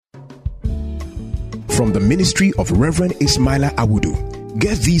from the ministry of Reverend Ismaila Awudu.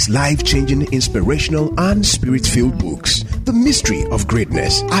 Get these life-changing, inspirational, and spirit-filled books: The Mystery of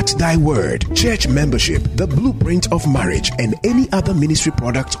Greatness, At Thy Word, Church Membership, The Blueprint of Marriage, and any other ministry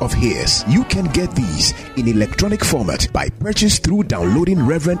product of his. You can get these in electronic format by purchase through downloading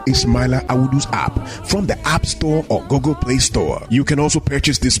Reverend Ismaila Awudu's app from the App Store or Google Play Store. You can also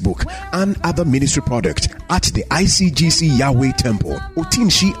purchase this book and other ministry products at the ICGC Yahweh Temple,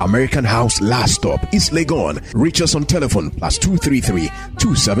 Otinshi American House, Last Stop, East Legon. Reach us on telephone +233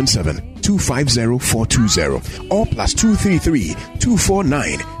 277 250 420 or +233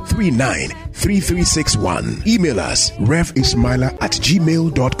 249 393361. Email us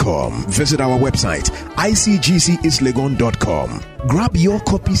revismaila@gmail.com. Visit our website icgcislegon.com. Grab your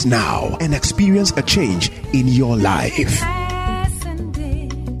copies now and experience a change in your life.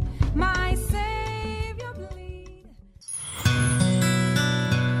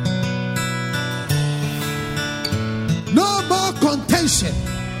 No more contention,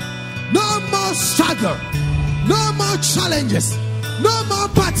 no more struggle, no more challenges, no more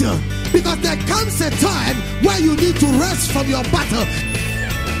battle, because there comes a time where you need to rest from your battle.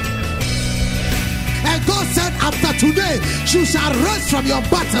 And God said, after today, you shall rest from your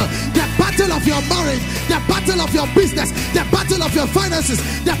battle. The battle of your marriage, the battle of your business, the battle of your finances,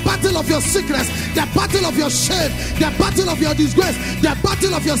 the battle of your sickness, the battle of your shame, the battle of your disgrace, the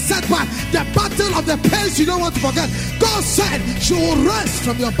battle of your setback, the battle of the pains you don't want to forget. God said, you will rest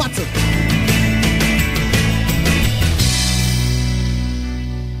from your battle.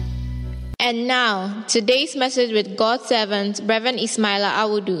 And now, today's message with God's servant, Reverend Ismaila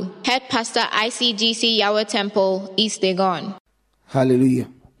Awudu, Head Pastor, ICGC Yahweh Temple, East Legon. Hallelujah.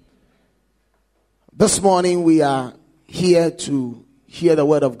 This morning we are here to hear the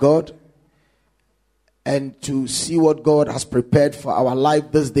word of God and to see what God has prepared for our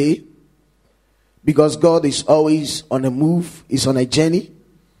life this day. Because God is always on a move, He's on a journey.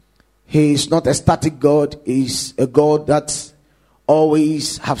 He is not a static God, He is a God that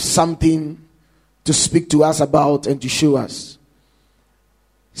always have something to speak to us about and to show us.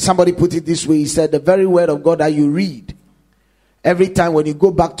 Somebody put it this way, he said, the very word of God that you read, every time when you go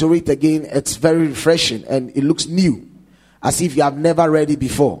back to it again, it's very refreshing and it looks new, as if you have never read it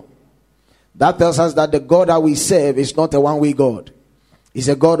before. That tells us that the God that we serve is not a one-way God. It's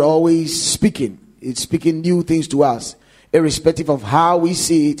a God always speaking. It's speaking new things to us. Irrespective of how we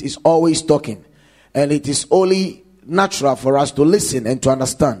see it, it's always talking. And it is only natural for us to listen and to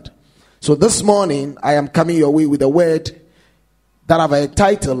understand. So this morning, I am coming your way with a word that I've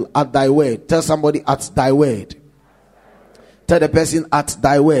entitled, At Thy Word. Tell somebody, at Thy Word. Tell the person, at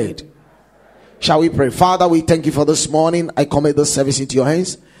Thy Word. Shall we pray? Father, we thank you for this morning. I commit this service into your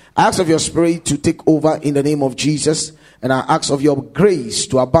hands. I ask of your spirit to take over in the name of Jesus. And I ask of your grace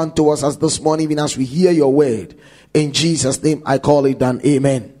to abound towards us this morning, even as we hear your word. In Jesus' name, I call it done.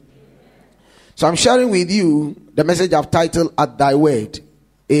 Amen. So I'm sharing with you the message I've titled, At Thy Word.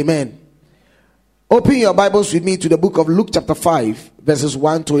 Amen. Open your Bibles with me to the book of Luke chapter 5, verses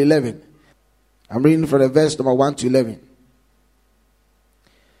 1 to 11. I'm reading from the verse number 1 to 11.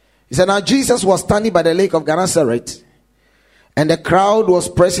 He said, now Jesus was standing by the lake of Gennesaret, and the crowd was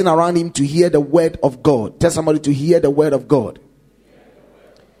pressing around him to hear the word of God. Tell somebody, to hear the word of God.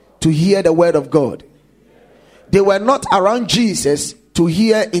 To hear the word of God. They were not around Jesus to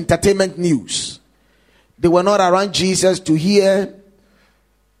hear entertainment news. They were not around Jesus to hear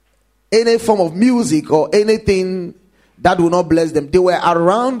any form of music or anything that will not bless them. They were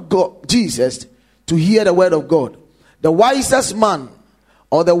around Jesus to hear the word of God. The wisest man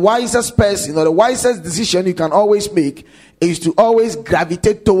or the wisest person or the wisest decision you can always make is to always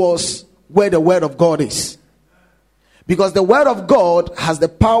gravitate towards where the word of God is. Because the word of God has the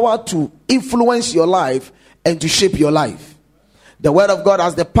power to influence your life and to shape your life. The word of God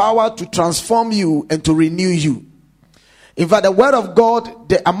has the power to transform you and to renew you. In fact, the word of God,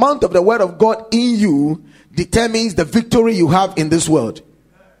 the amount of the word of God in you determines the victory you have in this world.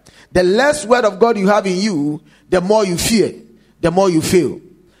 The less word of God you have in you, the more you fear, the more you fail.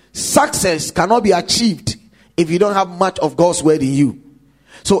 Success cannot be achieved if you don't have much of God's word in you.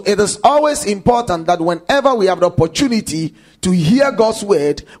 So it is always important that whenever we have the opportunity to hear God's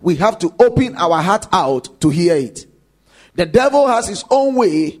word, we have to open our heart out to hear it. The devil has his own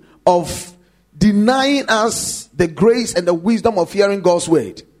way of denying us the grace and the wisdom of hearing God's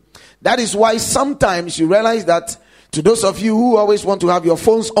word. That is why sometimes you realize that, to those of you who always want to have your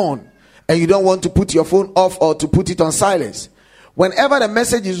phones on and you don't want to put your phone off or to put it on silence, whenever the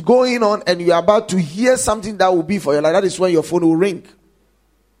message is going on and you are about to hear something that will be for your life, that is when your phone will ring.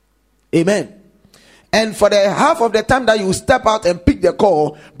 Amen. And for the half of the time that you step out and pick the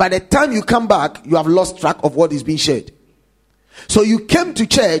call, by the time you come back, you have lost track of what is being shared. So you came to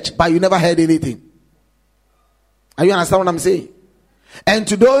church, but you never heard anything. Are you understand what I'm saying? And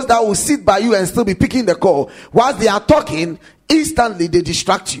to those that will sit by you and still be picking the call, whilst they are talking, instantly they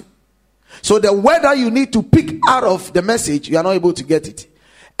distract you. So the word that you need to pick out of the message, you are not able to get it.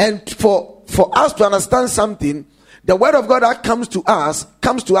 And for us to understand something, the word of God that comes to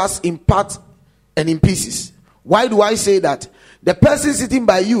us in part and in pieces. Why do I say that? The person sitting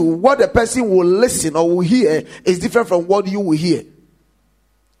by you, what the person will listen or will hear is different from what you will hear.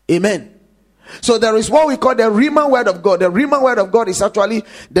 Amen. So there is what we call the Rhema word of God. The Rhema word of God is actually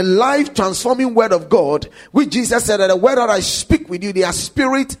the life transforming word of God, which Jesus said that the word that I speak with you, they are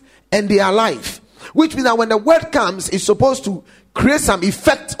spirit and they are life. Which means that when the word comes, it's supposed to create some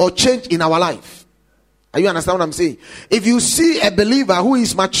effect or change in our life. Are you understand what I'm saying? If you see a believer who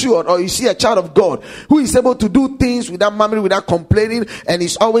is matured, or you see a child of God who is able to do things without murmuring, without complaining, and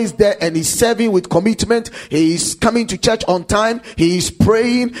is always there and is serving with commitment, he is coming to church on time, he is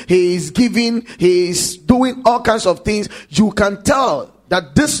praying, he is giving, he is doing all kinds of things, you can tell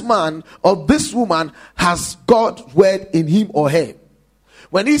that this man or this woman has God's word in him or her.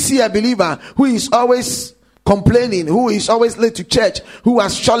 When you see a believer who is always complaining, who is always late to church, who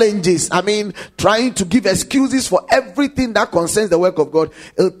has challenges, trying to give excuses for everything that concerns the work of God,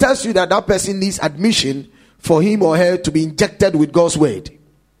 it tells you that that person needs admission for him or her to be injected with God's word.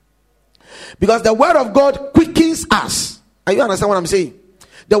 Because the word of God quickens us. Are you understand what I'm saying?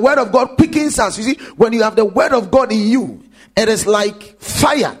 The word of God quickens us. You see, when you have the word of God in you, it is like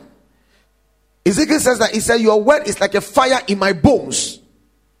fire. Ezekiel says that, he said, your word is like a fire in my bones.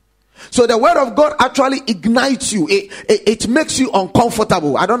 So the word of God actually ignites you. It makes you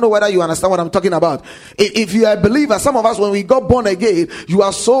uncomfortable. I don't know whether you understand what I'm talking about. If you are a believer, some of us, when we got born again, you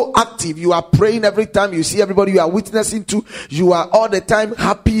are so active. You are praying every time you see everybody you are witnessing to. You are all the time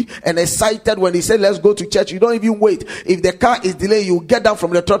happy and excited when they say, let's go to church. You don't even wait. If the car is delayed, you get down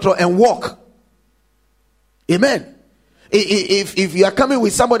from the throttle and walk. Amen. If you are coming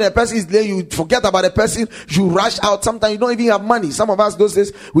with somebody, the person is there, you forget about the person, you rush out. Sometimes you don't even have money. Some of us those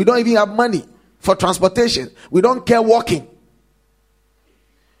days, we don't even have money for transportation. We don't care walking.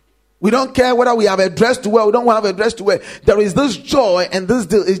 We don't care whether we have a dress to wear, we don't have a dress to wear. There is this joy and this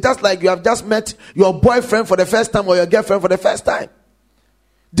deal. It's just like you have just met your boyfriend for the first time or your girlfriend for the first time.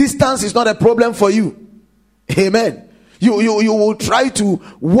 Distance is not a problem for you. Amen. You will try to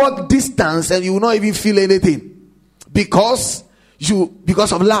walk distance and you will not even feel anything. Because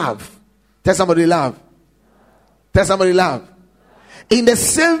of love. Tell somebody love. Tell somebody love. In the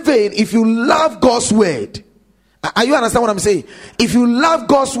same vein, if you love God's word, are you understand what I'm saying? If you love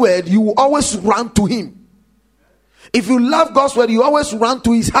God's word, you will always run to him. If you love God's word, you always run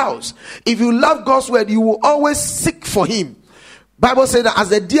to his house. If you love God's word, you will always seek for him. Bible says that as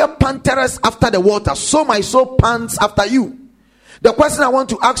the deer panteth after the water, so my soul pants after you. The question I want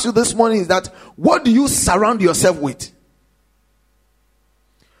to ask you this morning is that, what do you surround yourself with?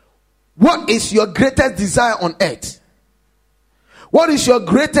 What is your greatest desire on earth? What is your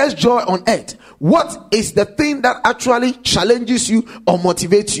greatest joy on earth? What is the thing that actually challenges you or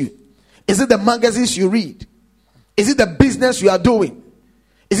motivates you? Is it the magazines you read? Is it the business you are doing?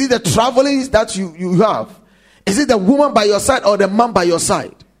 Is it the travelings that you have? Is it the woman by your side or the man by your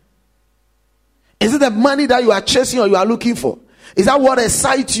side? Is it the money that you are chasing or you are looking for? Is that what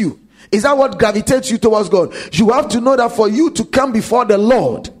excites you? Is that what gravitates you towards God? You have to know that for you to come before the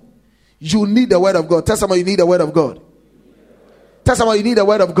Lord, you need the word of God. Tell somebody you need the word of God. Tell somebody you need the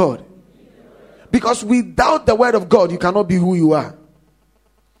word of God. Because without the word of God, you cannot be who you are.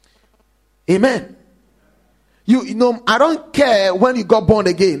 Amen. You know, I don't care when you got born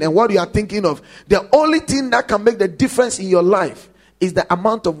again and what you are thinking of. The only thing that can make the difference in your life is the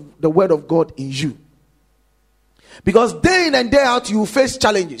amount of the word of God in you. Because day in and day out you will face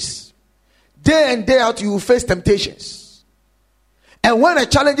challenges. Day in, day out you will face temptations. And when the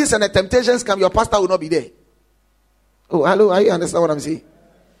challenges and the temptations come, your pastor will not be there. Oh, hello, you understand what I'm saying?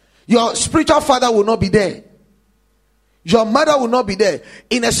 Your spiritual father will not be there. Your mother will not be there.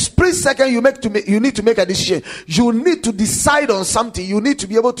 In a split second, you need to make a decision. You need to decide on something. You need to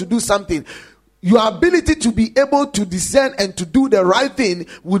be able to do something. Your ability to be able to discern and to do the right thing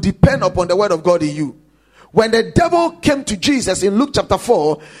will depend upon the word of God in you. When the devil came to Jesus in Luke chapter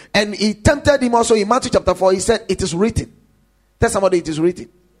 4 and he tempted him also in Matthew chapter 4, he said, it is written. Tell somebody it is written.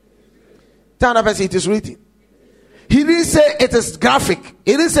 Tell another person it is written. He didn't say it is graphic.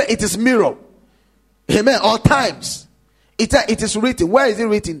 He didn't say it is mirror. Amen. All times. It is written. Where is it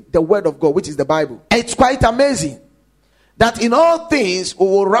written? The word of God, which is the Bible. It's quite amazing that in all things we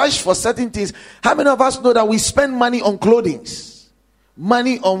will rush for certain things. How many of us know that we spend money on clothing,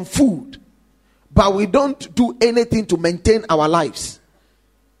 money on food, but we don't do anything to maintain our lives?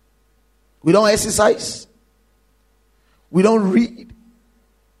 We don't exercise. We don't read.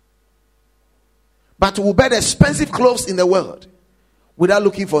 But we buy the expensive clothes in the world without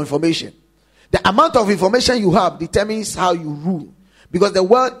looking for information. The amount of information you have determines how you rule, because the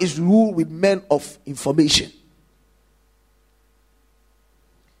world is ruled with men of information.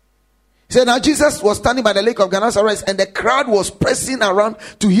 He said, now Jesus was standing by the lake of Gennesaret, and the crowd was pressing around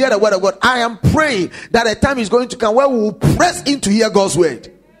to hear the word of God. I am praying that a time is going to come where we will press in to hear God's word,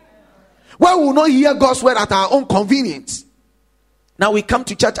 where we will not hear God's word at our own convenience. Now we come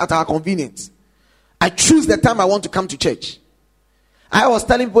to church at our convenience. I choose the time I want to come to church. I was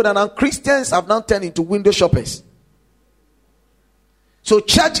telling people that now Christians have now turned into window shoppers. So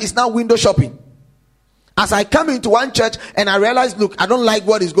church is now window shopping. As I come into one church and I realize, look, I don't like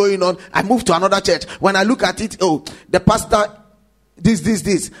what is going on, I move to another church. When I look at it, oh, the pastor,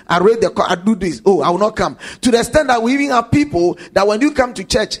 this. I read the, I do this. Oh, I will not come. To the extent that we even have people that when you come to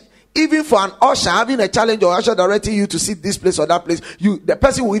church, even for an usher having a challenge or usher directing you to sit this place or that place, the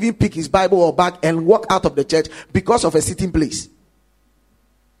person will even pick his Bible or bag and walk out of the church because of a sitting place.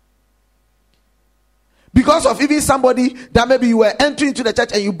 Because of even somebody that maybe you were entering into the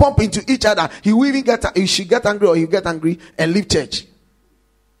church and you bump into each other, he will even he should get angry or he'll get angry and leave church.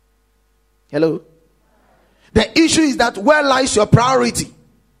 Hello? The issue is that where lies your priority?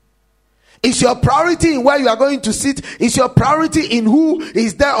 Is your priority in where you are going to sit? Is your priority in who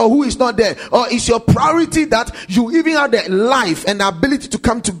is there or who is not there? Or is your priority that you even have the life and the ability to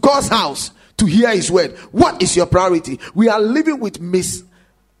come to God's house to hear his word? What is your priority? We are living with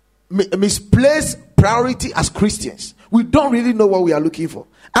misplaced priority as Christians. We don't really know what we are looking for.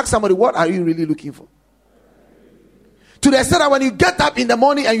 Ask somebody, what are you really looking for? To the extent that when you get up in the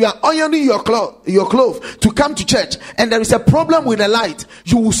morning and you are ironing your clothes to come to church, and there is a problem with the light,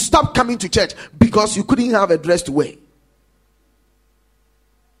 you will stop coming to church because you couldn't have a dress to wear.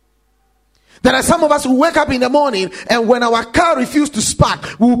 There are some of us who wake up in the morning, and when our car refuses to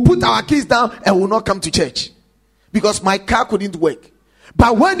spark, we will put our keys down and will not come to church because my car couldn't work.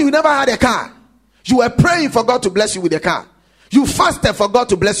 But when you never had a car, you were praying for God to bless you with a car. You fasted for God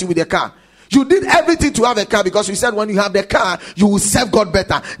to bless you with a car. You did everything to have a car because you said when you have the car, you will serve God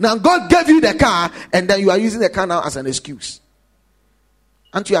better. Now God gave you the car and then you are using the car now as an excuse.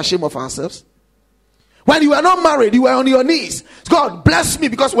 Aren't you ashamed of ourselves? When you were not married, you were on your knees. God bless me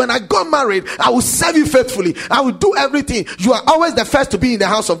because when I got married, I will serve you faithfully. I will do everything. You are always the first to be in the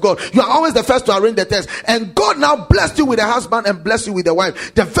house of God. You are always the first to arrange the tents. And God now blessed you with a husband and blessed you with a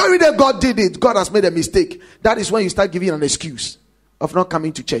wife. The very day God did it, God has made a mistake. That is when you start giving an excuse of not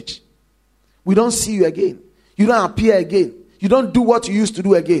coming to church. We don't see you again. You don't appear again. You don't do what you used to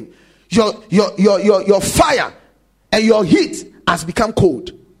do again. Your fire and your heat has become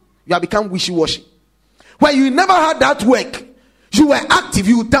cold. You have become wishy-washy. When you never had that work, you were active,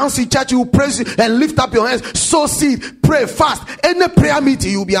 you dance in church, you praise and lift up your hands, sow seed, pray, fast. Any prayer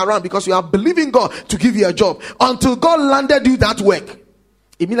meeting, you'll be around because you are believing God to give you a job. Until God landed you that work.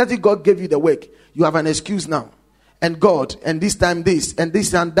 Immediately God gave you the work. You have an excuse now. And God, and this time this, and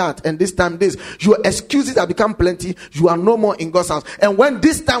this and that, and this time this. Your excuses have become plenty. You are no more in God's house. And when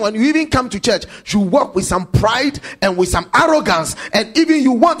you even come to church, you walk with some pride and with some arrogance. And even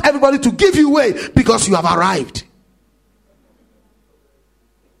you want everybody to give you way because you have arrived.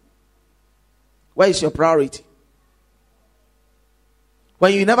 Where is your priority?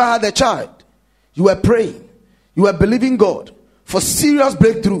 When you never had a child, you were praying. You were believing God for serious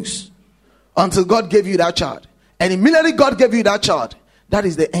breakthroughs until God gave you that child. And immediately God gave you that child. That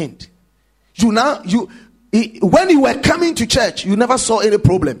is the end. When you were coming to church, you never saw any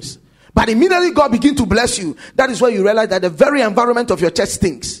problems. But immediately God began to bless you. That is where you realize that the very environment of your church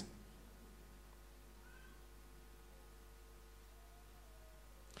stinks.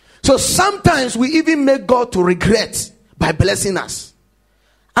 So sometimes we even make God to regret by blessing us.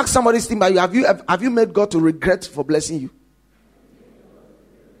 Ask somebody sitting by you, have you made God to regret for blessing you?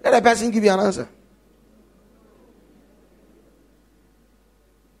 Let a person give you an answer.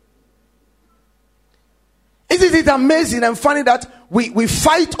 Isn't it amazing and funny that we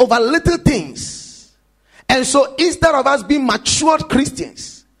fight over little things? And so instead of us being matured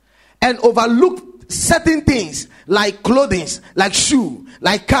Christians and overlook certain things like clothing, like shoe,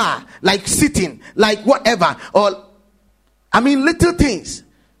 like car, like sitting, like whatever, little things,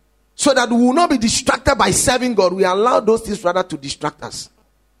 so that we will not be distracted by serving God, we allow those things rather to distract us.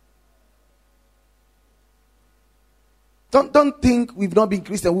 Don't think we've not been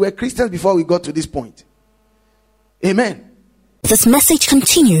Christians. We were Christians before we got to this point. Amen. This message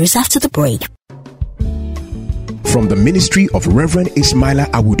continues after the break. From the ministry of Reverend Ismaila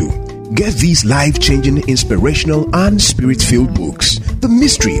Awudu, get these life-changing, inspirational, and spirit-filled books. The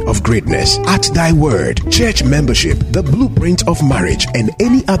Mystery of Greatness, At Thy Word, Church Membership, The Blueprint of Marriage, and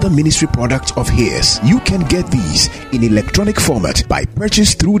any other ministry product of his. You can get these in electronic format by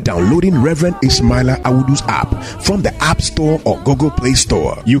purchase through downloading Reverend Ismaila Awudu's app from the App Store or Google Play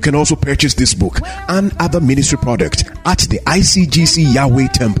Store. You can also purchase this book and other ministry products at the ICGC Yahweh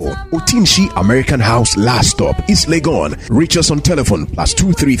Temple, Otinshi American House, Last Stop, East Legon. Reach us on telephone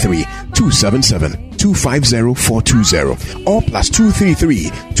 +233 277 250 420 or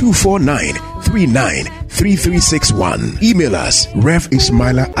 +233 249 39 3361. Email us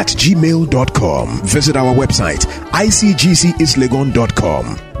revismaila@gmail.com. Visit our website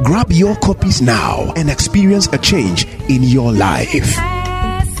icgcislegon.com. Grab your copies now and experience a change in your life.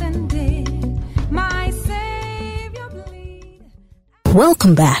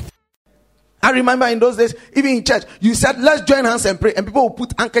 Welcome back. I remember in those days, even in church, you said, let's join hands and pray. And people will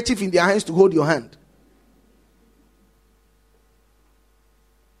put handkerchief in their hands to hold your hand.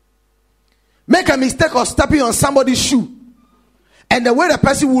 Make a mistake of stepping on somebody's shoe. And the way the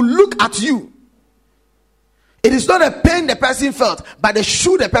person will look at you. It is not a pain the person felt, but the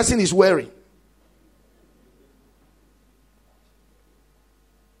shoe the person is wearing.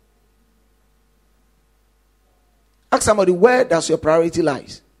 Ask somebody, where does your priority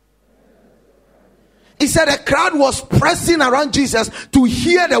lies? He said a crowd was pressing around Jesus to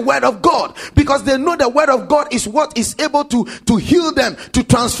hear the word of God, because they know the word of God is what is able to heal them, to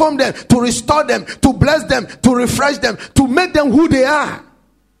transform them, to restore them, to bless them, to refresh them, to make them who they are.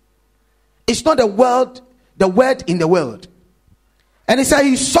 It's not the word in the world. And he said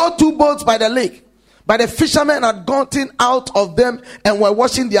he saw two boats by the lake, but the fishermen had gotten out of them and were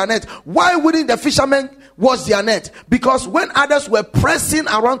washing their net. Why wouldn't the fishermen wash their net? Because when others were pressing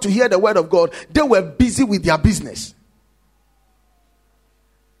around to hear the word of God, they were busy with their business.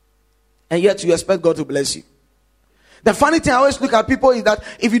 And yet you expect God to bless you. The funny thing I always look at people is that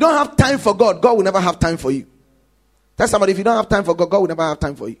if you don't have time for God, God will never have time for you. Tell somebody, if you don't have time for God, God will never have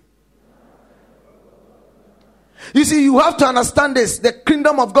time for you. You see, you have to understand this. The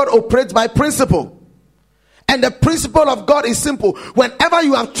kingdom of God operates by principle. And the principle of God is simple. Whenever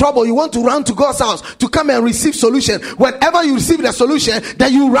you have trouble, you want to run to God's house to come and receive solution. Whenever you receive the solution,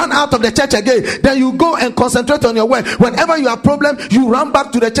 then you run out of the church again. Then you go and concentrate on your work. Whenever you have problem, you run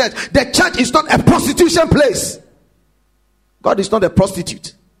back to the church. The church is not a prostitution place. God is not a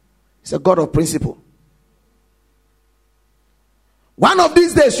prostitute. He's a God of principle. One of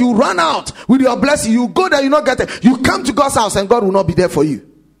these days, you run out with your blessing. You go there, you not get it. You come to God's house and God will not be there for you.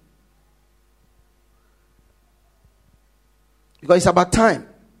 Because it's about time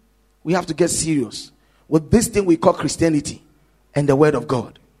we have to get serious with this thing we call Christianity and the word of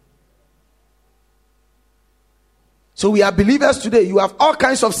God. So we are believers today. You have all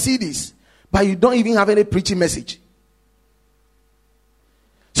kinds of CDs, but you don't even have any preaching message.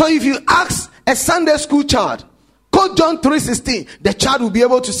 So if you ask a Sunday school child, quote John 3:16, the child will be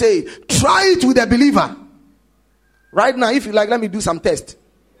able to say, try it with a believer. Right now, if you like, let me do some test.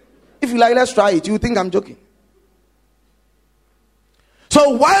 If you like, let's try it. You think I'm joking?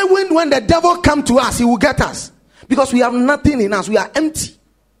 So why when the devil come to us, he will get us? Because we have nothing in us. We are empty.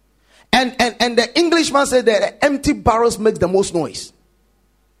 And the Englishman said that empty barrels make the most noise.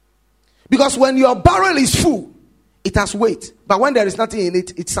 Because when your barrel is full, it has weight. But when there is nothing in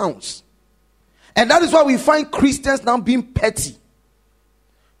it, it sounds. And that is why we find Christians now being petty.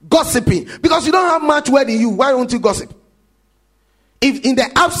 Gossiping. Because you don't have much word in you. Why don't you gossip? If in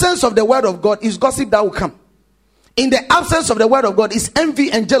the absence of the word of God, it's gossip that will come. In the absence of the word of God, is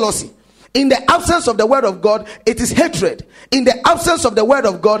envy and jealousy. In the absence of the word of God, it is hatred. In the absence of the word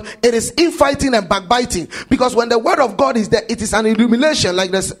of God, it is infighting and backbiting. Because when the word of God is there, it is an illumination,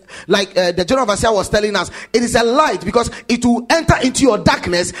 like this, the general overseer was telling us. It is a light, because it will enter into your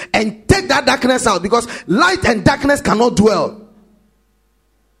darkness and take that darkness out. Because light and darkness cannot dwell.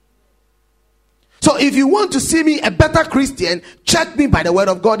 So if you want to see me a better Christian, check me by the word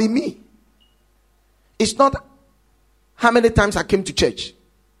of God in me. It's not how many times I came to church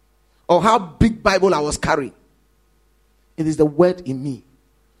or how big Bible I was carrying. It is the word in me.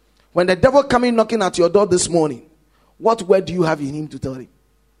 When the devil coming knocking at your door this morning, what word do you have in him to tell him?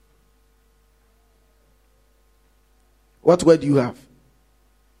 What word do you have?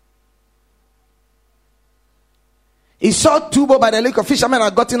 He saw two boats by the lake of fishermen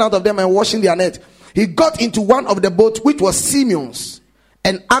had gotten out of them and washing their net. He got into one of the boats, which was Simeon's,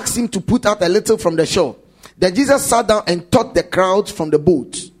 and asked him to put out a little from the shore. Then Jesus sat down and taught the crowds from the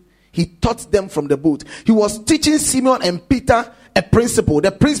boat. He taught them from the boat. He was teaching Simeon and Peter a principle.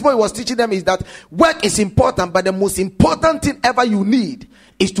 The principle he was teaching them is that work is important, but the most important thing ever you need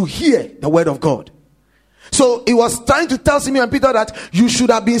is to hear the word of God. So he was trying to tell Simeon and Peter that you should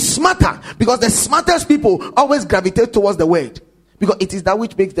have been smarter, because the smartest people always gravitate towards the word, because it is that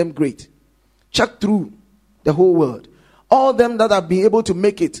which makes them great. Check through the whole world. All them that have been able to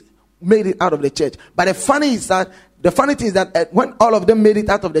made it out of the church. But the funny thing is that when all of them made it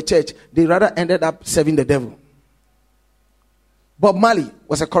out of the church, they rather ended up serving the devil. Bob Marley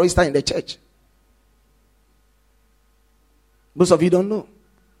was a chorister in the church. Most of you don't know.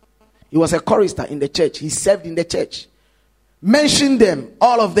 He was a chorister in the church. He served in the church. Mention them,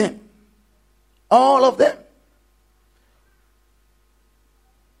 all of them. All of them.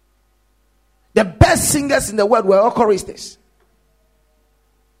 The best singers in the world were all choristers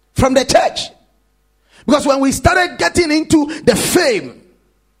from the church. Because when we started getting into the fame,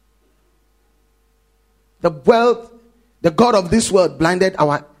 the wealth, the God of this world blinded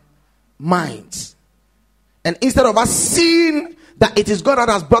our minds. And instead of us seeing that it is God that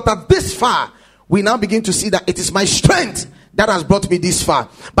has brought us this far, we now begin to see that it is my strength that has brought me this far.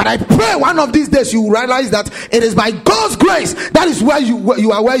 But I pray one of these days you realize that it is by God's grace that is where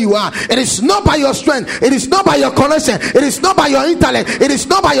you are where you are. It is not by your strength. It is not by your connection. It is not by your intellect. It is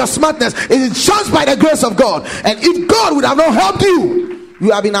not by your smartness. It is just by the grace of God. And if God would have not helped you,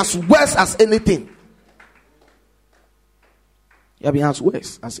 you have been as worse as anything. You have been as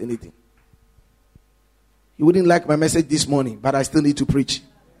worse as anything. You wouldn't like my message this morning, but I still need to preach.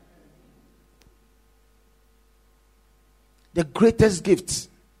 The greatest gift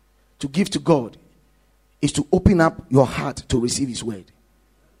to give to God is to open up your heart to receive His word.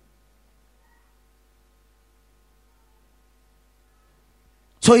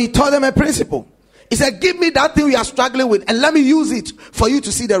 So He taught them a principle. He said, give me that thing you are struggling with and let me use it for you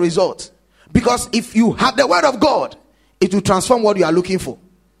to see the result. Because if you have the word of God, it will transform what you are looking for.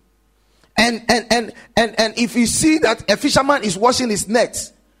 And if you see that a fisherman is washing his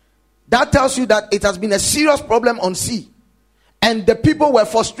nets, that tells you that it has been a serious problem on sea. And the people were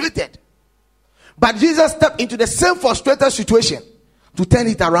frustrated. But Jesus stepped into the same frustrated situation to turn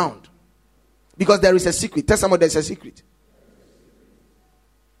it around. Because there is a secret. Tell somebody there's a secret.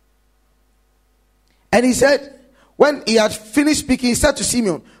 And he said, when he had finished speaking, he said to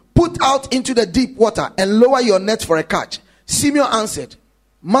Simeon, put out into the deep water and lower your net for a catch. Simeon answered,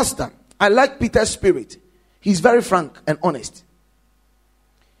 Master, I like Peter's spirit. He's very frank and honest.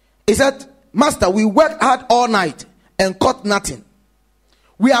 He said, Master, we worked hard all night and caught nothing.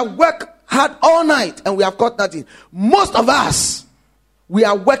 We have worked hard all night and we have caught nothing. Most of us, we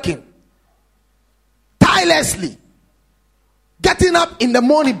are working tirelessly. Getting up in the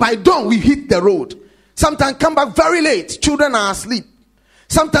morning, by dawn we hit the road. Sometimes come back very late. Children are asleep.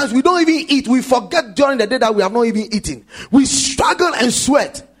 Sometimes we don't even eat. We forget during the day that we have not even eaten. We struggle and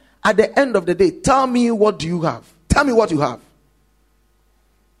sweat. At the end of the day, tell me, what do you have? Tell me what you have.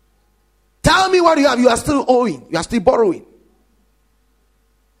 Tell me what you have. You are still owing. You are still borrowing.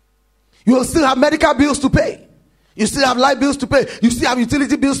 You will still have medical bills to pay. You still have light bills to pay. You still have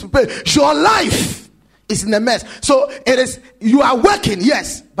utility bills to pay. Your life is in a mess. So it is, you are working,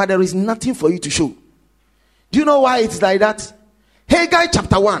 yes, but there is nothing for you to show. Do you know why it's like that? Haggai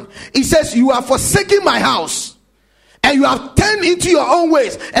chapter 1. It says, you are forsaking my house. And you have turned into your own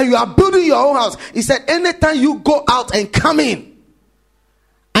ways. And you are building your own house. He said, anytime you go out and come in,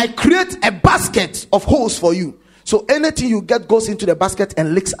 I create a basket of holes for you. So anything you get goes into the basket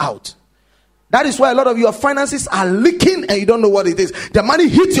and leaks out. That is why a lot of your finances are leaking and you don't know what it is. The money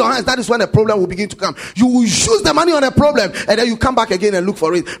hits your hands. That is when a problem will begin to come. You will use the money on a problem and then you come back again and look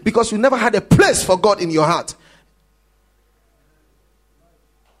for it. Because you never had a place for God in your heart.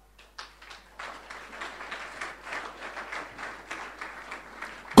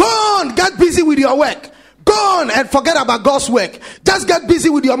 Go on, get busy with your work. Go on and forget about God's work. Just get busy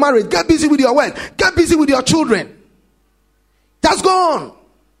with your marriage. Get busy with your work. Get busy with your children. Just go on.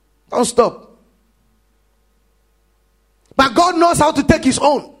 Don't stop. But God knows how to take his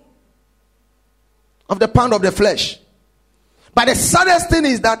own of the pound of the flesh. But the saddest thing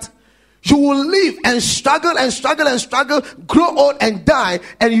is that you will live and struggle and struggle and struggle, grow old and die,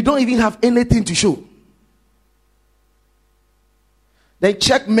 and you don't even have anything to show. Then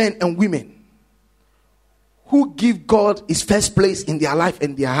check men and women who give God his first place in their life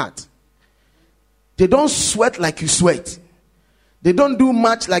and their heart. They don't sweat like you sweat. They don't do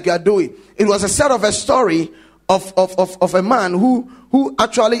much like you are doing. It was a set of a story of a man who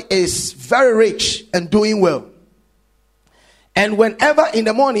actually is very rich and doing well. And whenever in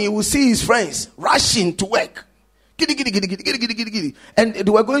the morning he will see his friends rushing to work, And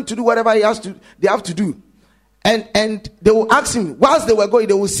they were going to do whatever they have to do. And they will ask him, whilst they were going,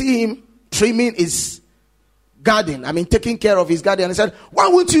 they will see him trimming his garden. Taking care of his garden. And he said, why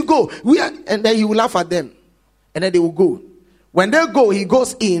won't you go? And then he will laugh at them. And then they will go. When they go, he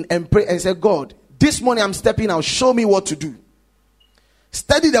goes in and pray and said, God, this morning I'm stepping out. Show me what to do.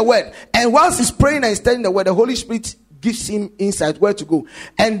 Study the word. And whilst he's praying and studying the word, the Holy Spirit gives him insight where to go.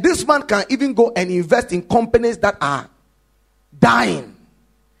 And this man can even go and invest in companies that are dying,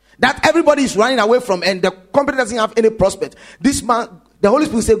 that everybody is running away from, and the company doesn't have any prospect. This man, the Holy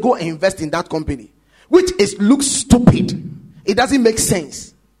Spirit said, go and invest in that company, which looks stupid. It doesn't make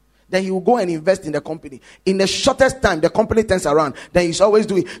sense. Then he will go and invest in the company. In the shortest time, the company turns around. Then he's always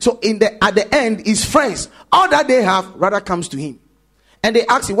doing. So at the end, his friends, all that they have rather comes to him. And they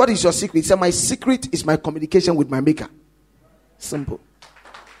ask him, what is your secret? He said, my secret is my communication with my maker. Simple.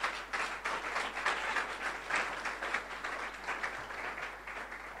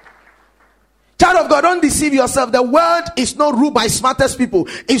 Child of God, don't deceive yourself. The world is not ruled by smartest people.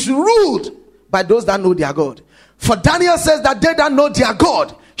 It's ruled by those that know their God. For Daniel says that they that know their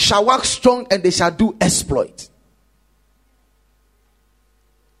God shall work strong and they shall do exploit.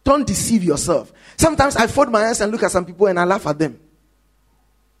 Don't deceive yourself. Sometimes I fold my hands and look at some people and I laugh at them.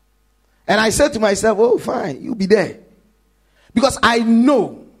 And I said to myself, oh, fine, you'll be there. Because I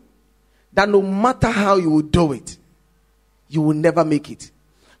know that no matter how you will do it, you will never make it.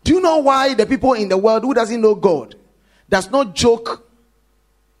 Do you know why the people in the world who doesn't know God does not joke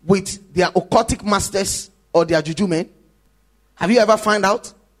with their occultic masters or their juju men? Have you ever found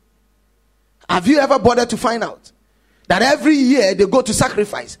out? Have you ever bothered to find out that every year they go to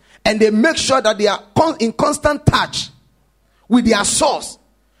sacrifice and they make sure that they are in constant touch with their source?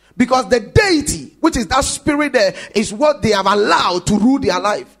 Because the deity, which is that spirit there, is what they have allowed to rule their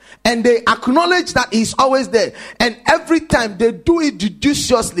life. And they acknowledge that he's always there. And every time they do it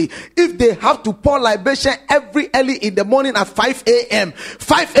judiciously. If they have to pour libation every early in the morning at 5 a.m.,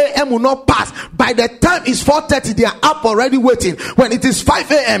 5 a.m. will not pass. By the time it's 4:30, they are up already waiting. When it is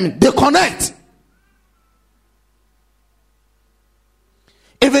 5 a.m., they connect.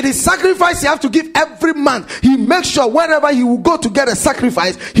 If it is sacrifice, you have to give every month. He makes sure wherever he will go to get a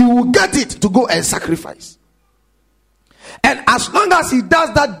sacrifice, he will get it to go and sacrifice. And as long as he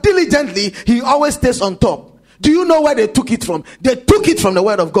does that diligently, he always stays on top. Do you know where they took it from? They took it from the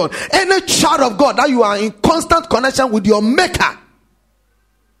word of God. Any child of God that you are in constant connection with your maker,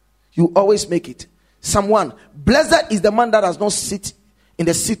 you always make it. Psalm 1, blessed is the man that does not sit in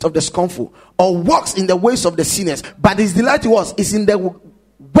the seat of the scornful, or walks in the ways of the sinners, but his delight is in the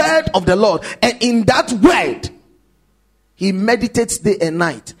word of the Lord, and in that word he meditates day and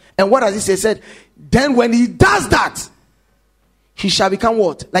night. And what does he say? He said, then when he does that, he shall become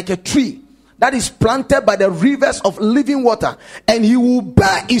what? Like a tree that is planted by the rivers of living water, and he will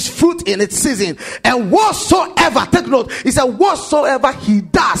bear his fruit in its season. And whatsoever, take note, he said, whatsoever he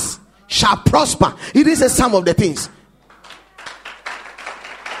does shall prosper. It is some of the things.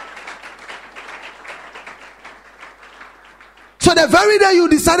 So the very day you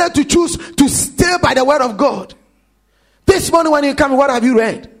decided to choose to stay by the word of God, this morning when you come, what have you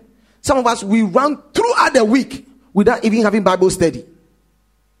read? Some of us, we run throughout the week without even having Bible study.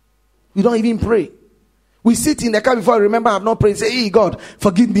 We don't even pray. We sit in the car before I remember I have not prayed. Say, hey God,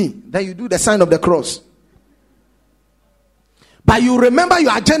 forgive me. Then you do the sign of the cross. But you remember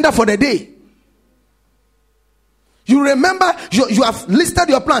your agenda for the day. You remember, you have listed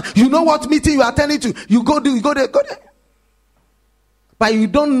your plan. You know what meeting you are attending to. You go there. But you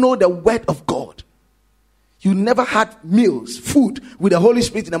don't know the word of God. You never had meals, food with the Holy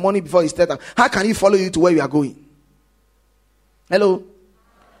Spirit in the morning before he started. How can he follow you to where you are going? Hello?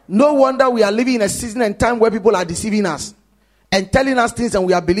 No wonder we are living in a season and time where people are deceiving us and telling us things and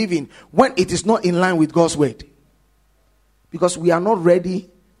we are believing when it is not in line with God's word. Because we are not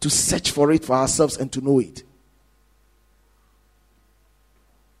ready to search for it for ourselves and to know it.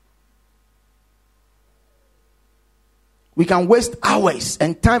 We can waste hours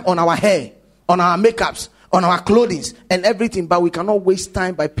and time on our hair, on our makeups, on our clothing and everything, but we cannot waste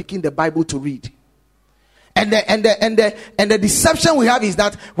time by picking the Bible to read. And the deception we have is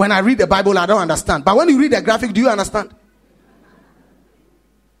that when I read the Bible, I don't understand. But when you read the graphic, do you understand?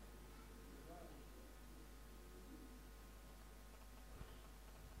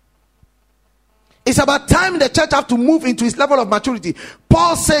 It's about time the church have to move into its level of maturity.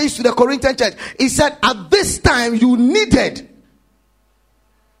 Paul says to the Corinthian church, he said, at this time you needed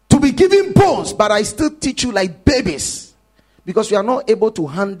to be given bones, but I still teach you like babies because you are not able to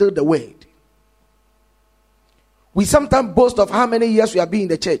handle the word. We sometimes boast of how many years we have been in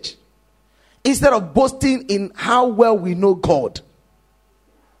the church. instead of boasting in how well we know God.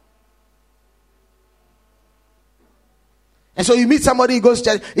 And so you meet somebody, he goes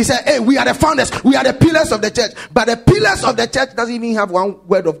to church, he said, hey, we are the founders, we are the pillars of the church. But the pillars of the church doesn't even have one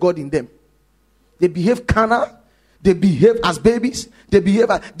word of God in them. They behave carnal, they behave as babies,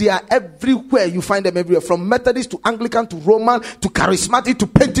 they are everywhere. You find them everywhere, from Methodist to Anglican to Roman to Charismatic to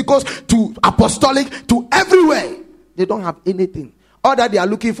Pentecost to Apostolic to everywhere. They don't have anything. All that they are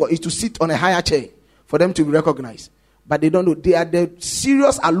looking for is to sit on a higher chair for them to be recognized. But they don't know. They are the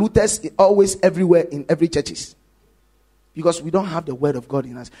serious looters always everywhere in every churches. Because we don't have the word of God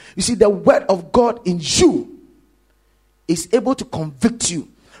in us. You see, the word of God in you is able to convict you.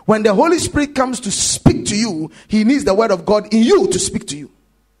 When the Holy Spirit comes to speak to you, he needs the word of God in you to speak to you.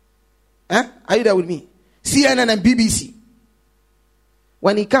 Are you there with me? CNN and BBC.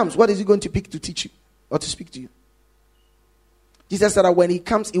 When he comes, what is he going to pick to teach you or to speak to you? Jesus said that when he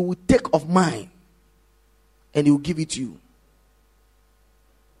comes, he will take of mine and he will give it to you.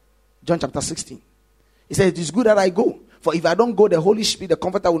 John chapter 16. He said, it is good that I go. For if I don't go, the Holy Spirit, the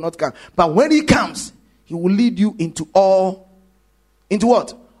Comforter, will not come. But when he comes, he will lead you into all. Into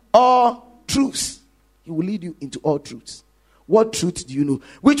what? All truths. He will lead you into all truths. What truth do you know?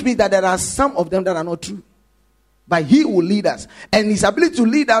 Which means that there are some of them that are not true. But he will lead us. And his ability to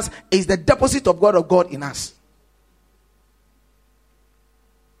lead us is the deposit of God in us.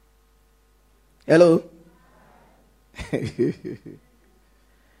 Hello?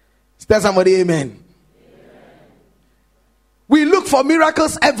 Tell somebody amen. We look for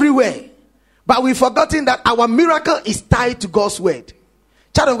miracles everywhere, but we've forgotten that our miracle is tied to God's word.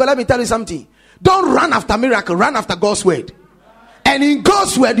 Child of God, let me tell you something. Don't run after miracle, run after God's word. And in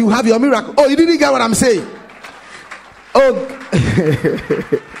God's word, you have your miracle. Oh, you didn't get what I'm saying? Oh,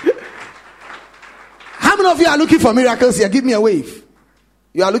 how many of you are looking for miracles here? Give me a wave.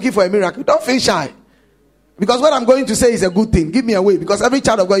 You are looking for a miracle. Don't feel shy. Because what I'm going to say is a good thing. Give me a wave. Because every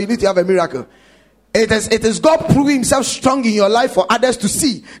child of God, you need to have a miracle. It is God proving himself strong in your life for others to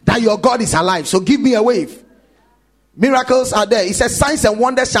see that your God is alive. So give me a wave. Miracles are there. He says signs and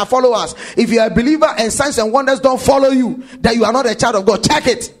wonders shall follow us. If you are a believer and signs and wonders don't follow you, then you are not a child of God. Check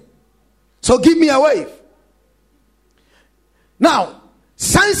it. So give me a wave. Now,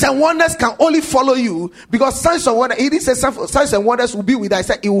 signs and wonders can only follow you because signs and wonders, it says signs and wonders will be with us. I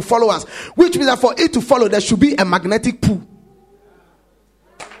said it will follow us. Which means that for it to follow, there should be a magnetic pull.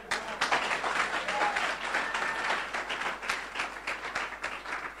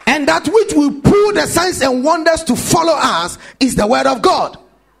 And that which will pull the signs and wonders to follow us is the word of God.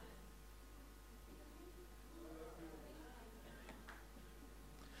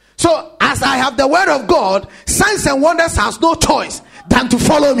 So as I have the word of God, signs and wonders has no choice than to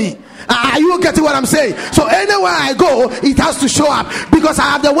follow me. Are you getting what I'm saying? So anywhere I go, it has to show up because I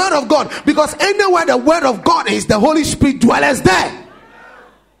have the word of God. Because anywhere the word of God is, the Holy Spirit dwells there.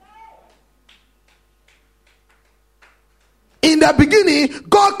 In the beginning,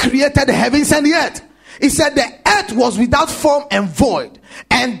 God created the heavens and the earth. He said the earth was without form and void,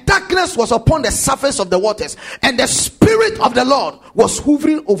 and darkness was upon the surface of the waters, and the Spirit of the Lord was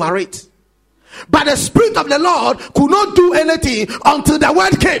hovering over it. But the Spirit of the Lord could not do anything until the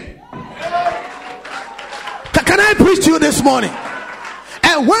word came. Can I preach to you this morning?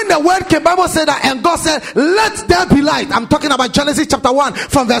 And when the word came, Bible said that, and God said, let there be light. I'm talking about Genesis chapter 1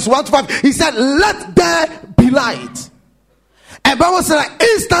 from verse 1 to 5. He said, let there be light. And Bible said that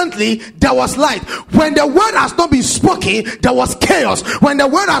instantly there was light. When the word has not been spoken, there was chaos. When the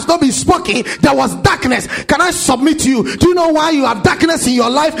word has not been spoken, there was darkness. Can I submit to you? Do you know why you have darkness in your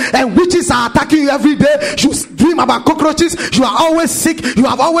life and witches are attacking you every day? You dream about cockroaches. You are always sick. You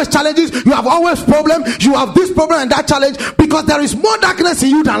have always challenges. You have always problems. You have this problem and that challenge because there is more darkness in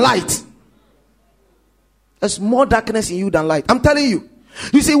you than light. There's more darkness in you than light. I'm telling you.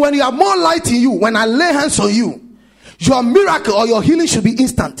 You see, when you have more light in you, when I lay hands on you, your miracle or your healing should be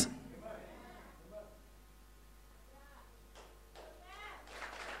instant.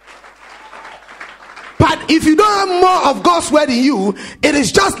 But if you don't have more of God's word in you, it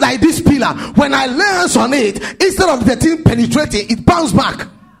is just like this pillar. When I lay hands on it, instead of the thing penetrating, it bounces back.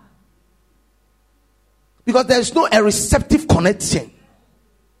 Because there is no a receptive connection.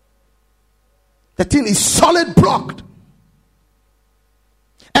 The thing is solid blocked.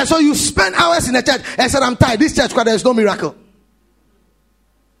 And so you spend hours in the church and said, I'm tired. This church, there is no miracle.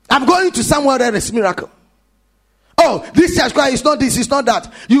 I'm going to somewhere there is miracle. Oh, this church is not this, it's not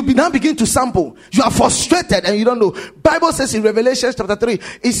that. You now begin to sample. You are frustrated and you don't know. Bible says in Revelation chapter 3,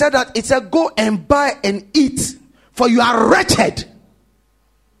 it said that it said, go and buy and eat, for you are wretched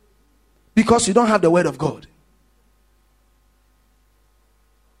because you don't have the word of God.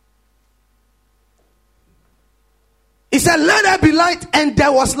 He said, let there be light, and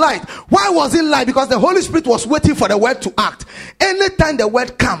there was light. Why was it light? Because the Holy Spirit was waiting for the word to act. Anytime the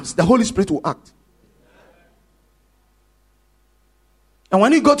word comes, the Holy Spirit will act. And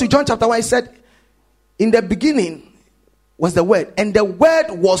when you go to John chapter 1, he said, in the beginning was the word, and the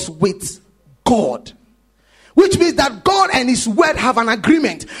word was with God. Which means that God and his word have an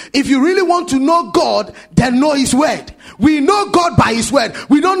agreement. If you really want to know God, then know his word. We know God by his word.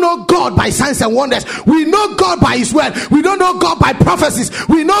 We don't know God by signs and wonders. We know God by his word. We don't know God by prophecies.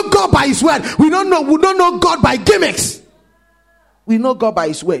 We know God by his word. We don't know God by gimmicks. We know God by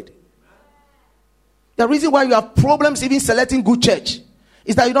his word. The reason why you have problems even selecting good church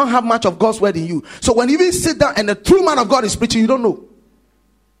is that you don't have much of God's word in you. So when you even sit down and the true man of God is preaching, you don't know.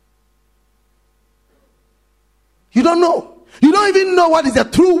 You don't know. You don't even know what is the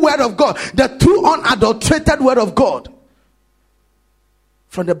true word of God, the true unadulterated word of God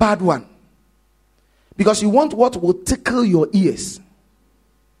from the bad one. Because you want what will tickle your ears.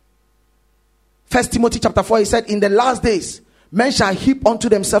 1 Timothy chapter 4, he said, in the last days, men shall heap unto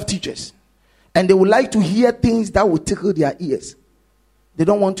themselves teachers, and they would like to hear things that will tickle their ears. They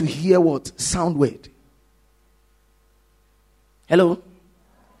don't want to hear what? Sound word. Hello?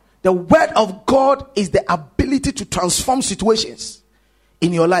 The word of God is the ability to transform situations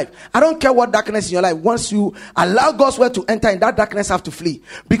in your life. I don't care what darkness in your life. Once you allow God's word to enter in, that darkness have to flee.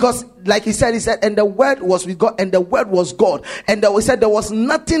 Because like he said, and the word was with God, and the word was God. And he said there was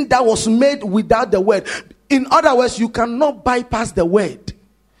nothing that was made without the word. In other words, you cannot bypass the word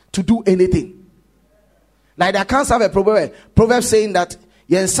to do anything. Like I can't have a proverb saying that,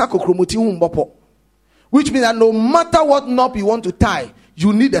 which means that no matter what knot you want to tie,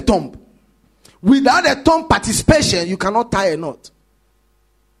 you need a thumb. Without a thumb participation, you cannot tie a knot.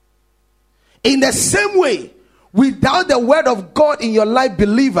 In the same way, without the word of God in your life,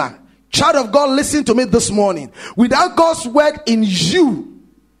 believer, child of God, listen to me this morning. Without God's word in you,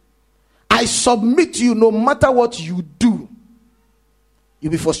 I submit to you, no matter what you do,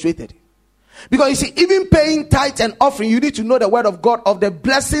 you'll be frustrated. Because you see, even paying tithe and offering, you need to know the word of God, of the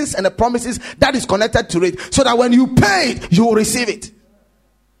blessings and the promises that is connected to it, so that when you pay it, you will receive it.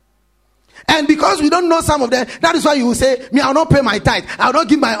 And because we don't know some of them, that is why you will say, me, I will not pay my tithe, I will not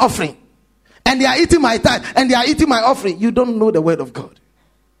give my offering. And they are eating my tithe, and they are eating my offering. You don't know the word of God.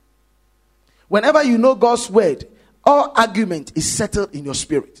 Whenever you know God's word, all argument is settled in your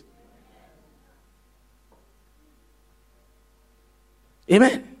spirit.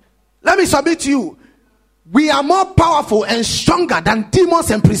 Amen. Let me submit to you, we are more powerful and stronger than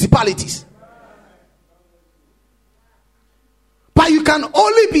demons and principalities. But you can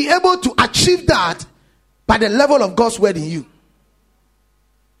only be able to achieve that by the level of God's word in you.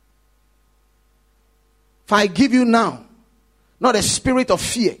 If I give you now, not a spirit of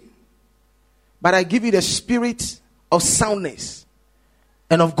fear, but I give you the spirit of soundness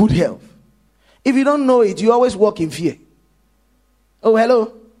and of good health. If you don't know it, you always walk in fear. Oh,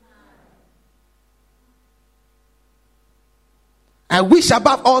 hello. I wish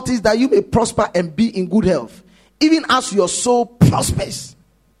above all things that you may prosper and be in good health, even as your soul prospers.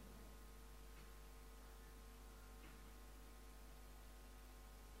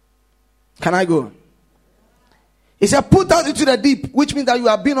 Can I go? He said, put out into the deep, which means that you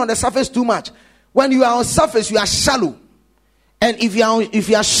have been on the surface too much. When you are on surface, you are shallow. And if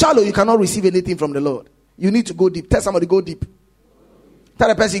you are shallow, you cannot receive anything from the Lord. You need to go deep. Tell somebody, go deep. Tell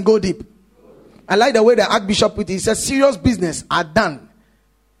the person, go deep. I like the way the Archbishop put it. He says, serious business are done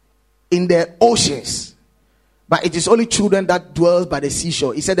in the oceans, but it is only children that dwell by the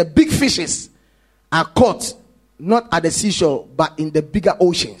seashore. He said the big fishes are caught not at the seashore, but in the bigger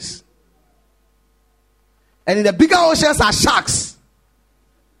oceans. And in the bigger oceans are sharks.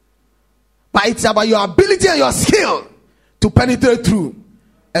 But it's about your ability and your skill to penetrate through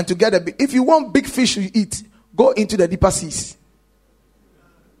and to get a big. If you want big fish to eat, go into the deeper seas.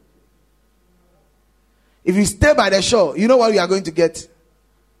 If you stay by the shore, you know what you are going to get?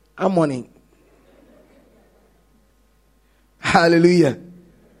 Ammonia. Hallelujah.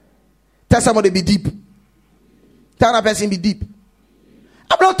 Tell somebody, be deep. Tell that person, be deep.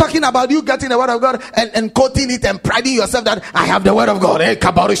 I'm not talking about you getting the word of God and quoting it and priding yourself that I have the word of God.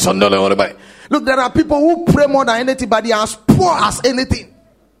 Look, there are people who pray more than anything, but they are as poor as anything.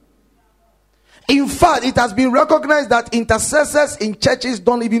 In fact, it has been recognized that intercessors in churches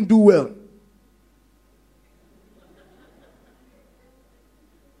don't even do well.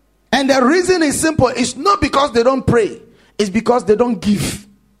 And the reason is simple. It's not because they don't pray. It's because they don't give.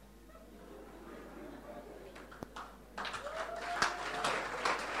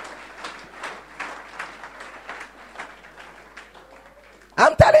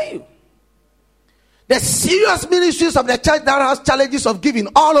 I'm telling you. The serious ministries of the church that has challenges of giving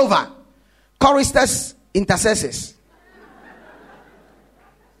all over. Choristers, intercessors.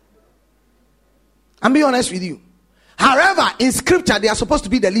 I'm being honest with you. However, in scripture, they are supposed to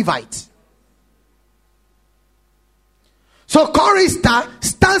be the Levites. So chorister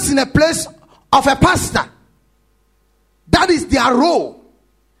stands in a place of a pastor. That is their role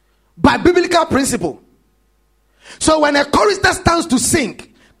by biblical principle. So when a chorister stands to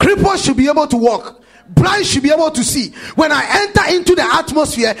sing, cripples should be able to walk, blind should be able to see. When I enter into the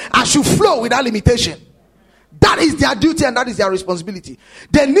atmosphere, I should flow without limitation. That is their duty and that is their responsibility.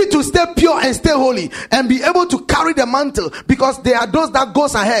 They need to stay pure and stay holy and be able to carry the mantle, because they are those that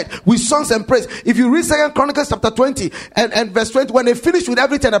goes ahead with songs and praise. If you read 2 Chronicles chapter 20 and verse 20, when they finished with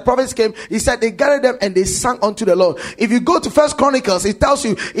everything, the prophets came, he said they gathered them and they sang unto the Lord. If you go to 1 Chronicles, it tells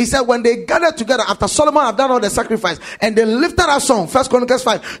you, he said when they gathered together after Solomon had done all the sacrifice, and they lifted up songs, 1 Chronicles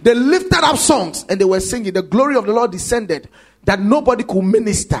 5, they lifted up songs and they were singing. The glory of the Lord descended that nobody could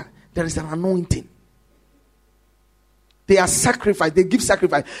minister. There is an anointing. They are sacrificed. They give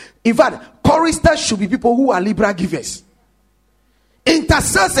sacrifice. In fact, choristers should be people who are liberal givers.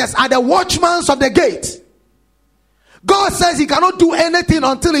 Intercessors are the watchmen of the gate. God says he cannot do anything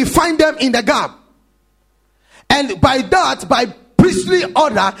until he finds them in the gap. And by that, by priestly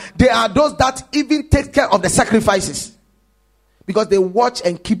order, they are those that even take care of the sacrifices. Because they watch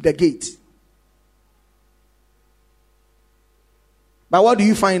and keep the gate. But what do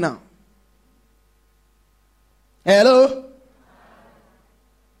you find now? Hello?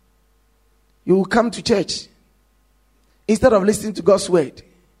 You will come to church. Instead of listening to God's word,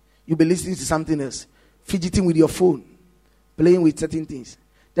 you'll be listening to something else. Fidgeting with your phone. Playing with certain things.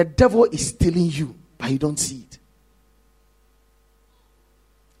 The devil is stealing you, but you don't see it.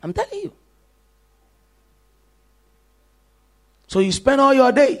 I'm telling you. So you spend all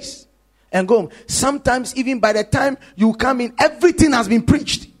your days and go home. Sometimes even by the time you come in, everything has been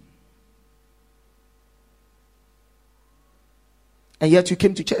preached. And yet you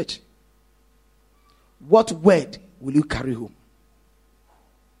came to church. What word will you carry home?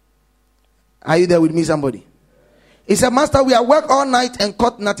 Are you there with me, somebody? He said, Master, we have worked all night and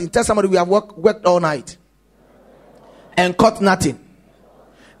caught nothing. Tell somebody, we have worked all night and caught nothing.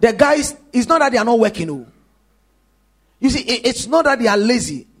 The guys, it's not that they are not working. No. You see, it's not that they are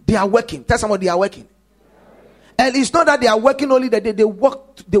lazy. They are working. Tell somebody they are working. And it's not that they are working only that they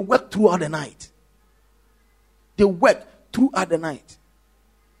work throughout the night. They work throughout the night.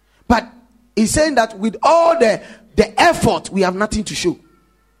 But he's saying that with all the effort, we have nothing to show.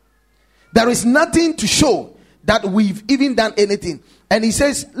 There is nothing to show that we've even done anything. And he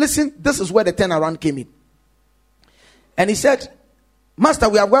says, listen, this is where the turnaround came in. And he said, Master,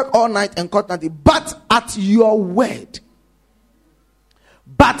 we have worked all night and caught nothing, but at your word.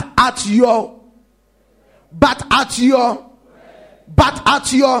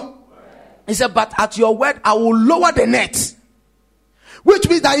 He said, but at your word, I will lower the net. Which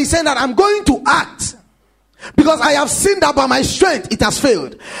means that he's saying that I'm going to act. Because I have seen that by my strength, it has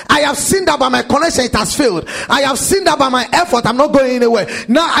failed. I have seen that by my connection, it has failed. I have seen that by my effort, I'm not going anywhere.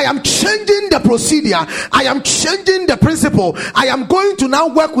 Now I am changing the procedure. I am changing the principle. I am going to now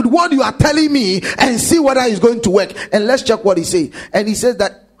work with what you are telling me and see whether it's going to work. And let's check what he says. And he says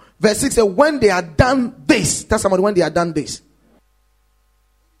that, verse 6 says, when they are done this, tell somebody, when they are done this.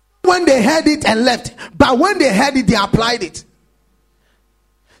 When they heard it and left, but when they heard it, they applied it.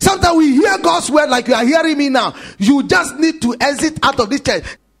 Sometimes we hear God's word like you are hearing me now. You just need to exit out of this church.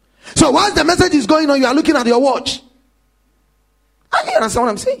 So once the message is going on, you are looking at your watch. I you understand what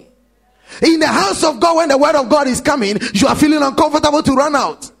I'm saying? In the house of God, when the word of God is coming, you are feeling uncomfortable to run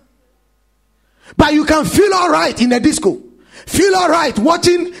out. But you can feel all right in a disco. Feel all right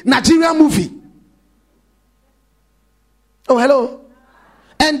watching Nigerian movie. Oh, hello.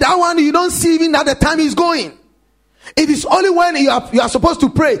 And that one you don't see even that the time is going. It is only when you are supposed to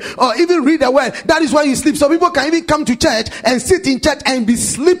pray or even read the word, that is why you sleep. So people can even come to church and sit in church and be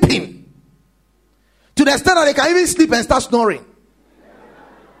sleeping. To the extent that they can even sleep and start snoring.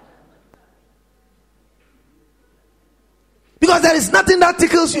 Because there is nothing that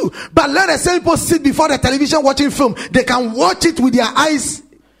tickles you. But let the same people sit before the television watching film. They can watch it with their eyes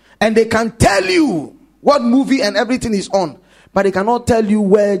and they can tell you what movie and everything is on. But they cannot tell you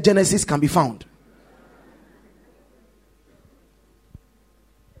where Genesis can be found.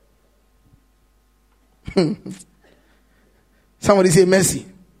 Somebody say mercy.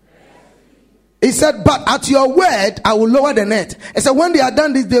 He said, but at your word, I will lower the net. And so when they had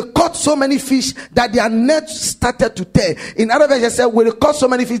done this, they caught so many fish that their net started to tear. In other words, he said, when they caught so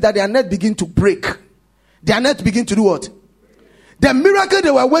many fish that their net began to break. Their net began to do what? The miracle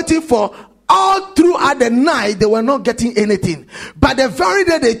they were waiting for all throughout the night, they were not getting anything. But the very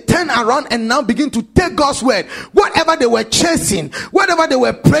day they turn around and now begin to take God's word, whatever they were chasing, whatever they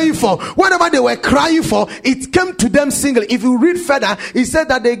were praying for, whatever they were crying for, it came to them singly. If you read further, it said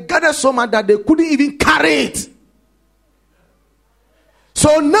that they gathered so much that they couldn't even carry it.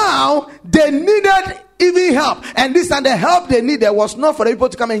 So now they needed even help. And this time the help they needed was not for the people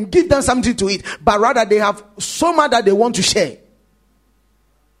to come and give them something to eat, but rather they have so much that they want to share.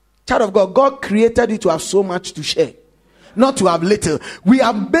 Child of God, God created you to have so much to share, not to have little. We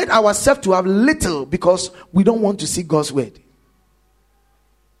have made ourselves to have little because we don't want to see God's word.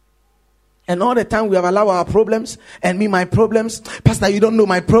 And all the time we have allowed our problems and my problems. Pastor, you don't know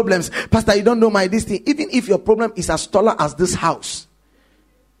my problems. Pastor, you don't know my this thing. Even if your problem is as taller as this house,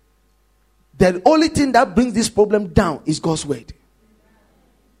 the only thing that brings this problem down is God's word.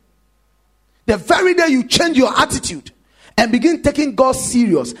 The very day you change your attitude and begin taking God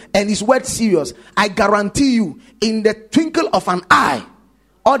serious and his word serious, I guarantee you, in the twinkle of an eye,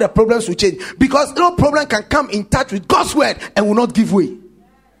 all the problems will change. Because no problem can come in touch with God's word and will not give way.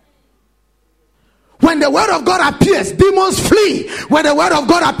 When the word of God appears, demons flee. When the word of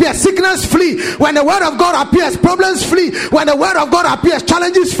God appears, sickness flee. When the word of God appears, problems flee. When the word of God appears,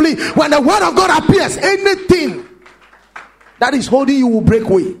 challenges flee. When the word of God appears, anything that is holding you will break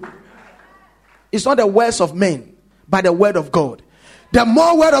away. It's not the words of men, but the word of God. The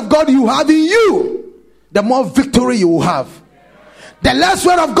more word of God you have in you, the more victory you will have. The less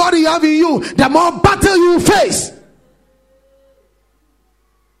word of God you have in you, the more battle you will face.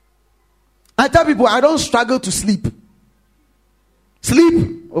 I tell people, I don't struggle to sleep.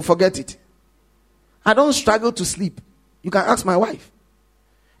 Sleep, oh, forget it. I don't struggle to sleep. You can ask my wife.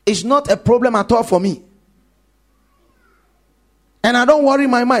 It's not a problem at all for me. And I don't worry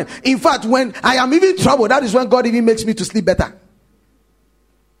my mind. In fact, when I am even troubled, that is when God even makes me to sleep better.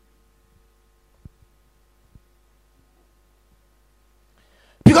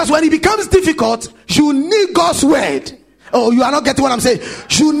 Because when it becomes difficult, you need God's word. Oh, you are not getting what I'm saying.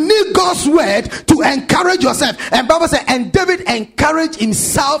 You need God's word to encourage yourself. And Bible says, and David encouraged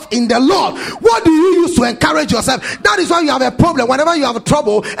himself in the Lord. What do you use to encourage yourself? That is why you have a problem. Whenever you have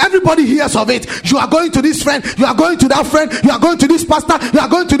trouble, everybody hears of it. You are going to this friend, you are going to that friend, you are going to this pastor, you are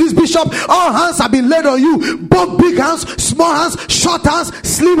going to this bishop. All hands have been laid on you. Both big hands, small hands, short hands,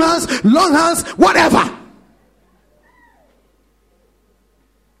 slim hands, long hands, whatever.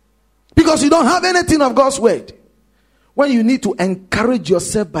 Because you don't have anything of God's word. When you need to encourage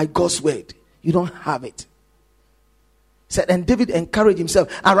yourself by God's word, you don't have it. He said, and David encouraged himself.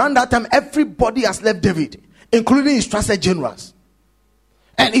 Around that time, everybody has left David, including his trusted generals.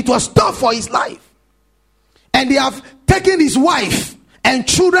 And it was tough for his life. And they have taken his wife and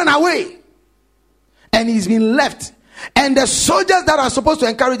children away. And he's been left. And the soldiers that are supposed to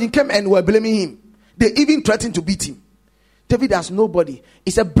encourage him came and were blaming him. They even threatened to beat him. David has nobody.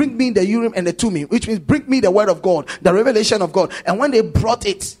 He said, bring me the Urim and the Thummim, which means bring me the word of God, the revelation of God. And when they brought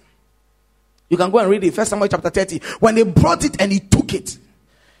it, you can go and read it, 1 Samuel chapter 30. When they brought it and he took it,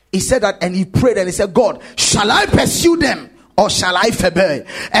 he said that, and he prayed and he said, God, shall I pursue them or shall I forbear?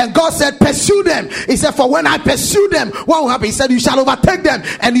 And God said, pursue them. He said, for when I pursue them, what will happen? He said, you shall overtake them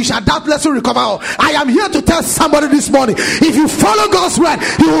and you shall doubtless recover all. I am here to tell somebody this morning, if you follow God's word,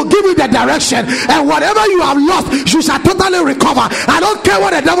 he will give you the direction, and whatever you have lost, you shall totally recover. I don't care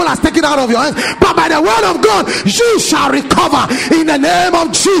what the devil has taken out of your hands, but by the word of God, you shall recover in the name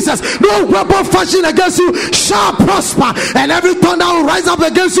of Jesus. No weapon fashioned against you shall prosper, and every tongue that will rise up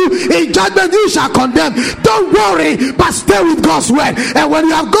against you in judgment you shall condemn. Don't worry, but stay with God's word. And when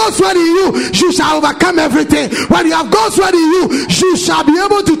you have God's word in you, you shall overcome everything. When you have God's word in you, you shall be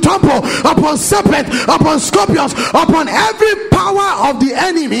able to trample upon serpents, upon scorpions, upon every power of the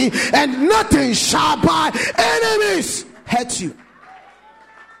enemy, and nothing shall by enemies hurt you.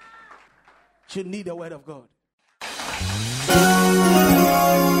 You need the word of God.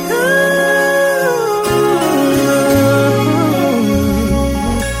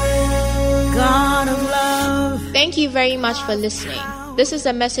 Thank you very much for listening. This is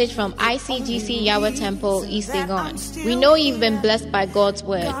a message from ICGC Yahweh Temple, East Legon. We know you've been blessed by God's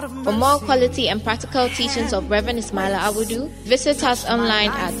word. For more quality and practical teachings of Reverend Ismaila Awudu, visit us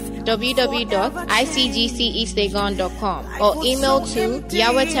online at www.icgceastlegon.com or email to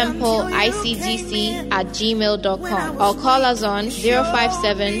yahwehtemple@gmail.com or call us on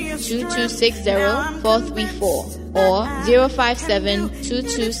 057-2260-434 or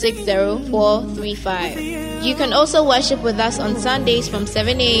 057-2260-435. You can also worship with us on Sundays from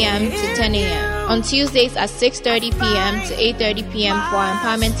 7 a.m. to 10 a.m. On Tuesdays at 6:30 p.m. to 8:30 p.m. for our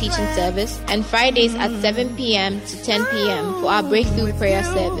empowerment teaching service, and Fridays at 7 p.m. to 10 p.m. for our breakthrough prayer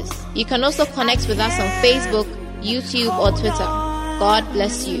service. You can also connect with us on Facebook, YouTube, or Twitter. God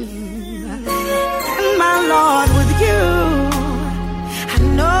bless you. My Lord with you.